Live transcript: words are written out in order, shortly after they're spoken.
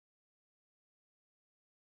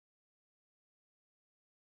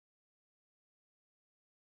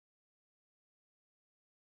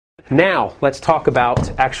now let's talk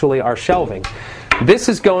about actually our shelving. This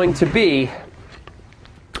is going to be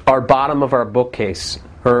our bottom of our bookcase.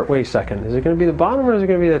 Or wait a second, is it going to be the bottom or is it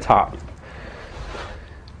going to be the top?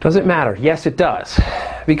 Does it matter? Yes, it does.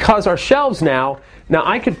 Because our shelves now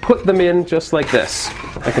I could put them in just like this.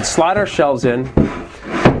 I could slide our shelves in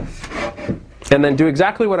and then do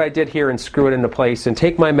exactly what I did here and screw it into place and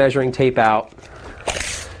take my measuring tape out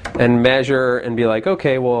and measure and be like,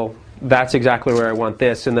 okay, well, that's exactly where I want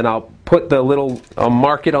this, and then I'll put the little, I'll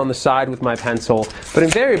mark it on the side with my pencil. But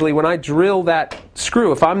invariably, when I drill that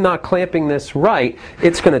screw, if I'm not clamping this right,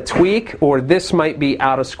 it's going to tweak, or this might be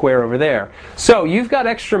out of square over there. So you've got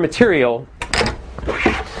extra material.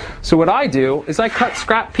 So what I do is I cut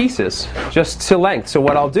scrap pieces just to length. So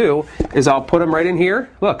what I'll do is I'll put them right in here.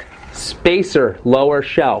 Look, spacer, lower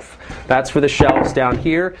shelf. That's for the shelves down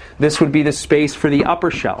here. This would be the space for the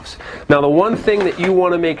upper shelves. Now the one thing that you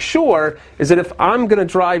want to make sure is that if I'm going to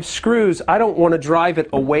drive screws, I don't want to drive it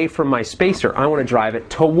away from my spacer. I want to drive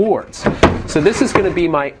it towards. So this is going to be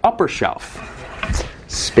my upper shelf.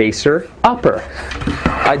 Spacer, upper.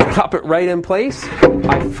 I drop it right in place.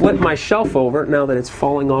 I flip my shelf over now that it's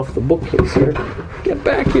falling off the bookcase here. Get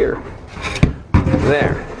back here.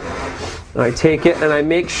 There. I take it and I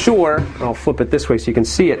make sure, I'll flip it this way so you can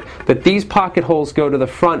see it, that these pocket holes go to the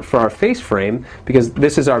front for our face frame, because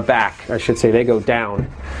this is our back. I should say they go down,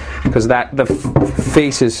 because the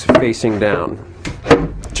face is facing down.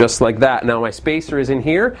 Just like that. Now my spacer is in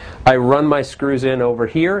here. I run my screws in over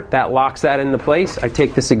here. That locks that into place. I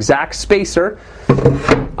take this exact spacer,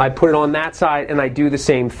 I put it on that side, and I do the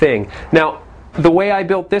same thing. Now, the way I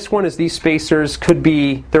built this one is these spacers could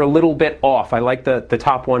be, they're a little bit off. I like the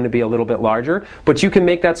top one to be a little bit larger, but you can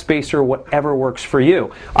make that spacer whatever works for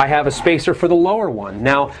you. I have a spacer for the lower one.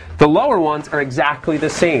 Now, the lower ones are exactly the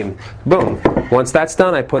same. Boom. Once that's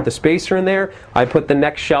done, I put the spacer in there, I put the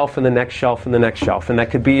next shelf and the next shelf and the next shelf, and that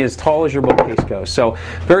could be as tall as your bookcase goes. So,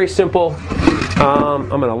 very simple. I'm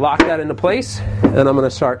going to lock that into place, and I'm going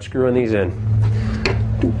to start screwing these in.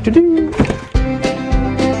 Doo-doo-doo.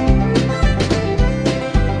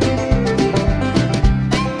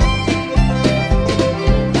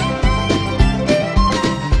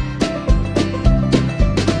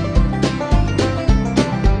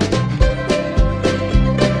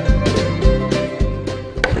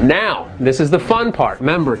 Now, this is the fun part.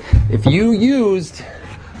 Remember, if you used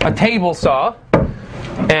a table saw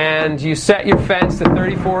and you set your fence to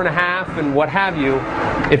 34.5 and what have you,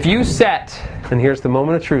 if you set, and here's the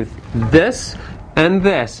moment of truth, this and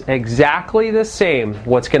this exactly the same,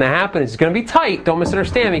 what's going to happen is it's going to be tight. Don't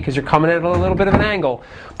misunderstand me, because you're coming at a little bit of an angle.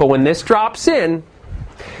 But when this drops in,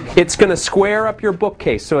 it's going to square up your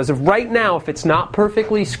bookcase. So as of right now, if it's not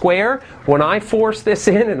perfectly square, when I force this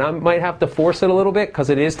in, and I might have to force it a little bit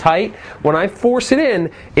because it is tight, when I force it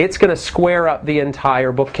in, it's going to square up the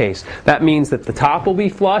entire bookcase. That means that the top will be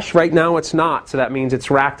flush. Right now it's not, so that means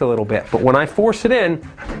it's racked a little bit. But when I force it in,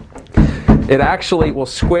 it actually will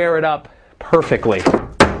square it up perfectly.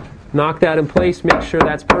 Knock that in place, make sure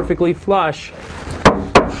that's perfectly flush.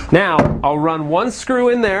 Now, I'll run one screw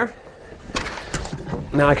in there.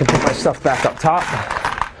 Now I can put my stuff back up top.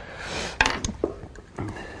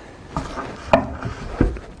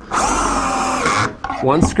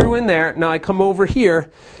 One screw in there. Now I come over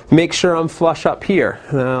here, make sure I'm flush up here.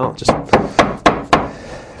 Now I'll just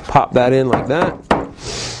pop that in like that.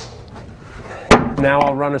 Now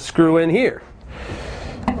I'll run a screw in here.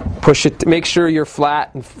 Push it to make sure you're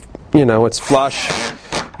flat and it's flush.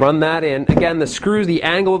 Run that in. Again, the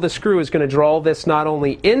angle of the screw is going to draw this not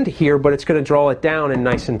only into here, but it's going to draw it down and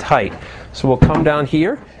nice and tight. So we'll come down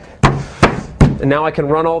here, and now I can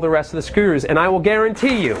run all the rest of the screws, and I will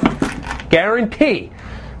guarantee, like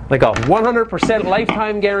a 100%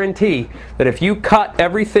 lifetime guarantee, that if you cut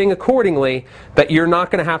everything accordingly, that you're not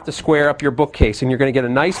going to have to square up your bookcase, and you're going to get a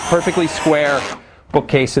nice, perfectly square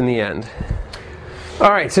bookcase in the end.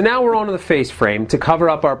 Alright, so now we're on to the face frame to cover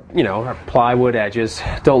up our plywood edges.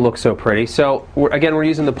 Don't look so pretty. So, we're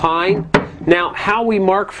using the pine. Now, how we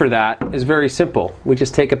mark for that is very simple. We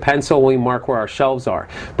just take a pencil and we mark where our shelves are.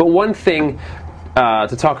 But one thing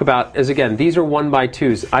to talk about is, again, these are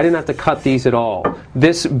 1x2s. I didn't have to cut these at all.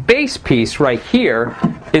 This base piece right here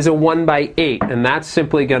is a 1x8, and that's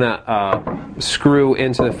simply going to screw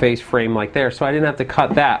into the face frame like there, so I didn't have to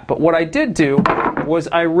cut that. But what I did do was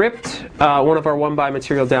I ripped one of our 1x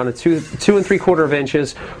material down to 2 3/4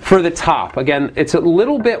 inches for the top. Again, it's a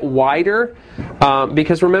little bit wider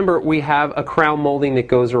because remember, we have a crown molding that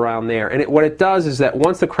goes around there. And what it does is that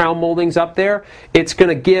once the crown molding's up there, it's going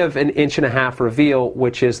to give an 1.5 inch reveal,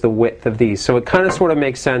 which is the width of these. So it kind of sort of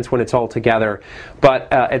makes sense when it's all together.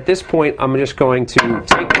 But at this point, I'm just going to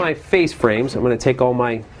take my face frames. I'm going to take all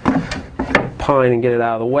my pine and get it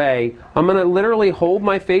out of the way. I'm going to literally hold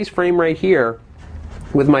my face frame right here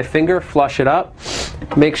with my finger, flush it up,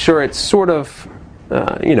 make sure it's sort of,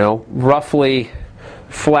 you know, roughly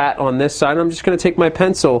flat on this side. I'm just going to take my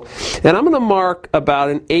pencil and I'm going to mark about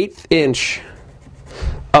an 1/8 inch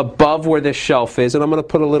above where this shelf is, and I'm going to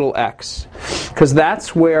put a little X because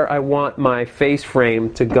that's where I want my face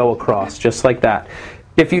frame to go across, just like that.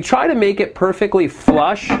 If you try to make it perfectly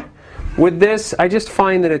flush with this, I just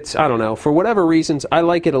find that it's, I don't know, for whatever reasons, I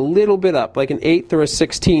like it a little bit up, like an 1/8 or a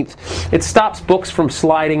 1/16. It stops books from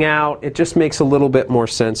sliding out. It just makes a little bit more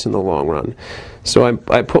sense in the long run. So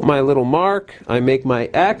I put my little mark, I make my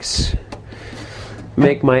X,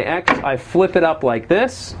 I flip it up like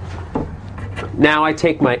this. Now I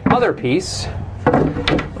take my other piece,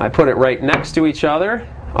 I put it right next to each other,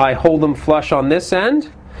 I hold them flush on this end,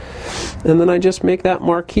 and then I just make that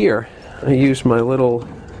mark here. I use my little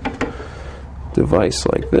device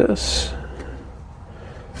like this,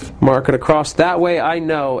 mark it across. That way I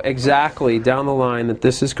know exactly down the line that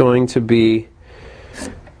this is going to be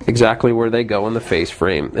exactly where they go in the face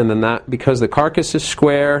frame. And then that, because the carcass is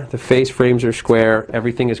square, the face frames are square,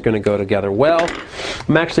 everything is going to go together well.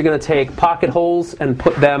 I'm actually going to take pocket holes and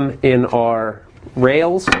put them in our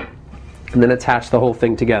rails and then attach the whole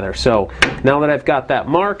thing together. So now that I've got that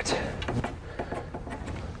marked,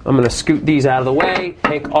 I'm going to scoot these out of the way,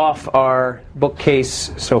 take off our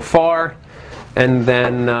bookcase so far, and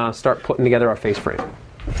then start putting together our face frame.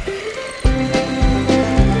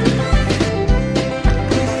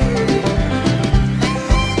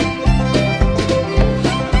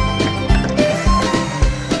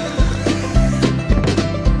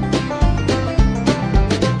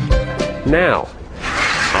 Now,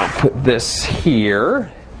 I'll put this here,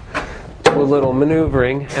 do a little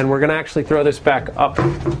maneuvering, and we're going to actually throw this back up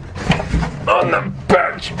on the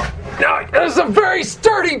bench. Now, this is a very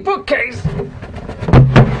sturdy bookcase,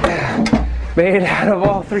 made out of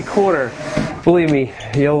all 3/4. Believe me,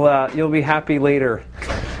 you'll be happy later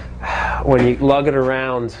when you lug it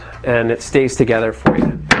around and it stays together for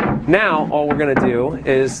you. Now, all we're going to do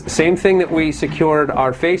is same thing that we secured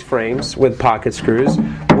our face frames with pocket screws.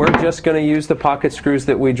 We're just going to use the pocket screws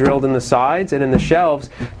that we drilled in the sides and in the shelves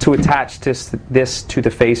to attach this to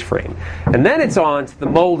the face frame. And then it's on to the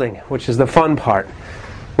molding, which is the fun part.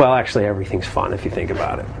 Well, actually, everything's fun if you think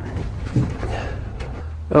about it.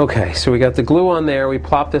 Okay, so we got the glue on there. We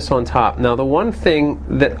plop this on top. Now, the one thing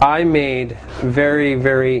that I made very,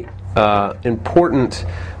 very important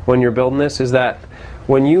when you're building this is that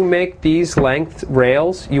when you make these length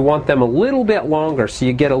rails, you want them a little bit longer so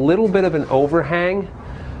you get a little bit of an overhang.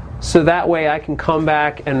 So that way I can come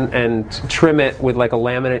back and trim it with like a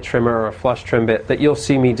laminate trimmer or a flush trim bit that you'll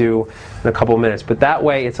see me do in a couple of minutes. But that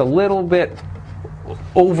way it's a little bit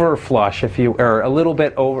over flush, or a little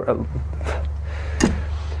bit over.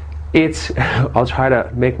 I'll try to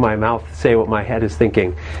make my mouth say what my head is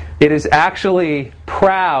thinking. It is actually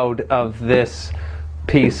proud of this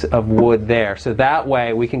piece of wood there. So that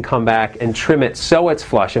way we can come back and trim it so it's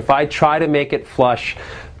flush. If I try to make it flush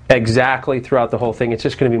exactly throughout the whole thing, it's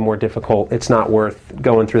just going to be more difficult. It's not worth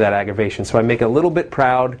going through that aggravation. So I make it a little bit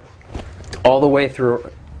proud all the way through,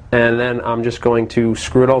 and then I'm just going to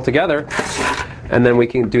screw it all together, and then we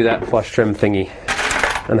can do that flush trim thingy.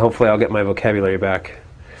 And hopefully I'll get my vocabulary back.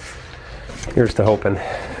 Here's to hoping.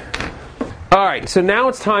 Alright, so now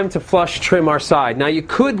it's time to flush trim our side. Now you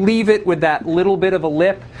could leave it with that little bit of a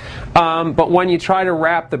lip, but when you try to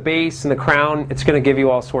wrap the base and the crown, it's going to give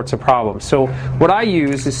you all sorts of problems. So what I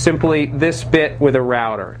use is simply this bit with a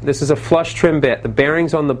router. This is a flush trim bit. The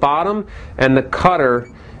bearing's on the bottom and the cutter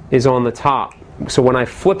is on the top. So when I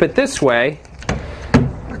flip it this way,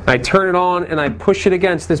 I turn it on and I push it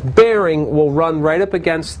against this bearing, will run right up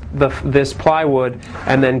against this plywood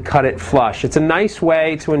and then cut it flush. It's a nice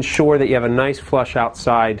way to ensure that you have a nice flush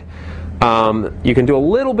outside. You can do a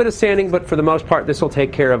little bit of sanding, but for the most part this will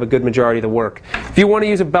take care of a good majority of the work. If you want to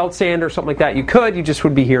use a belt sander or something like that, you could. You just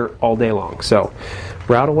would be here all day long. So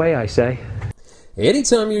route away, I say.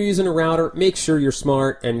 Anytime you're using a router, make sure you're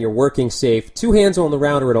smart and you're working safe. 2 hands on the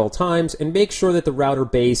router at all times, and make sure that the router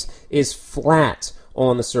base is flat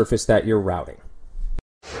on the surface that you're routing.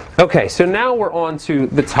 Okay, so now we're on to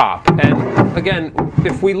the top. And again,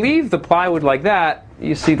 if we leave the plywood like that,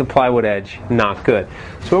 you see the plywood edge, not good.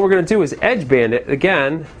 So what we're going to do is edge band it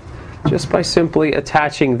again, just by simply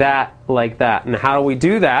attaching that like that. And how do we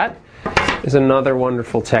do that is another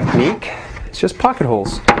wonderful technique. It's just pocket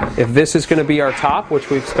holes. If this is going to be our top, which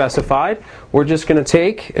we've specified, we're just going to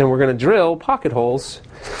take and we're going to drill pocket holes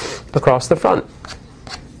across the front.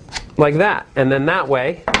 Like that. And then that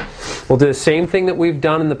way, we'll do the same thing that we've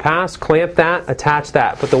done in the past, clamp that, attach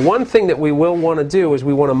that. But the one thing that we will want to do is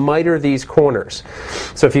we want to miter these corners.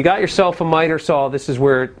 So if you got yourself a miter saw, this is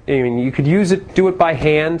where, I mean, you could use it, do it by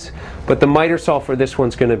hand, but the miter saw for this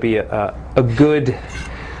one's going to be a good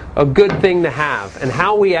thing to have. And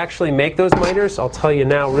how we actually make those miters, I'll tell you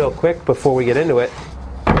now real quick before we get into it.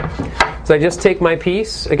 So I just take my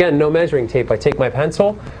piece, again, no measuring tape. I take my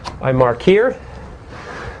pencil, I mark here,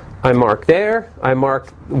 I mark there, I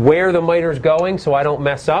mark where the miter's going so I don't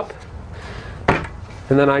mess up,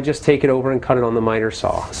 and then I just take it over and cut it on the miter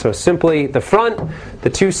saw. So simply the front, the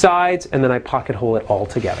two sides, and then I pocket hole it all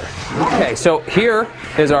together. Okay, so here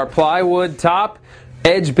is our plywood top,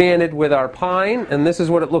 edge banded with our pine, and this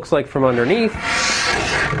is what it looks like from underneath.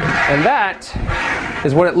 And that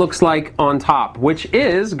is what it looks like on top, which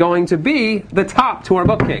is going to be the top to our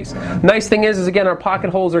bookcase. Nice thing is again, our pocket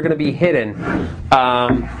holes are going to be hidden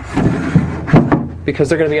because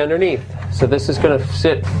they're going to be underneath. So this is going to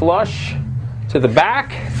sit flush to the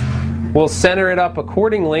back. We'll center it up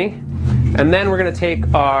accordingly, and then we're going to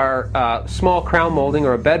take our small crown molding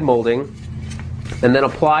or a bed molding and then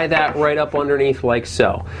apply that right up underneath like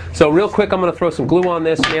so. So real quick, I'm going to throw some glue on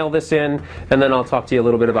this, nail this in, and then I'll talk to you a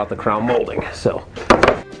little bit about the crown molding. So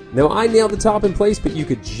now I nailed the top in place, but you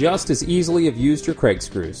could just as easily have used your Kreg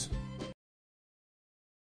screws.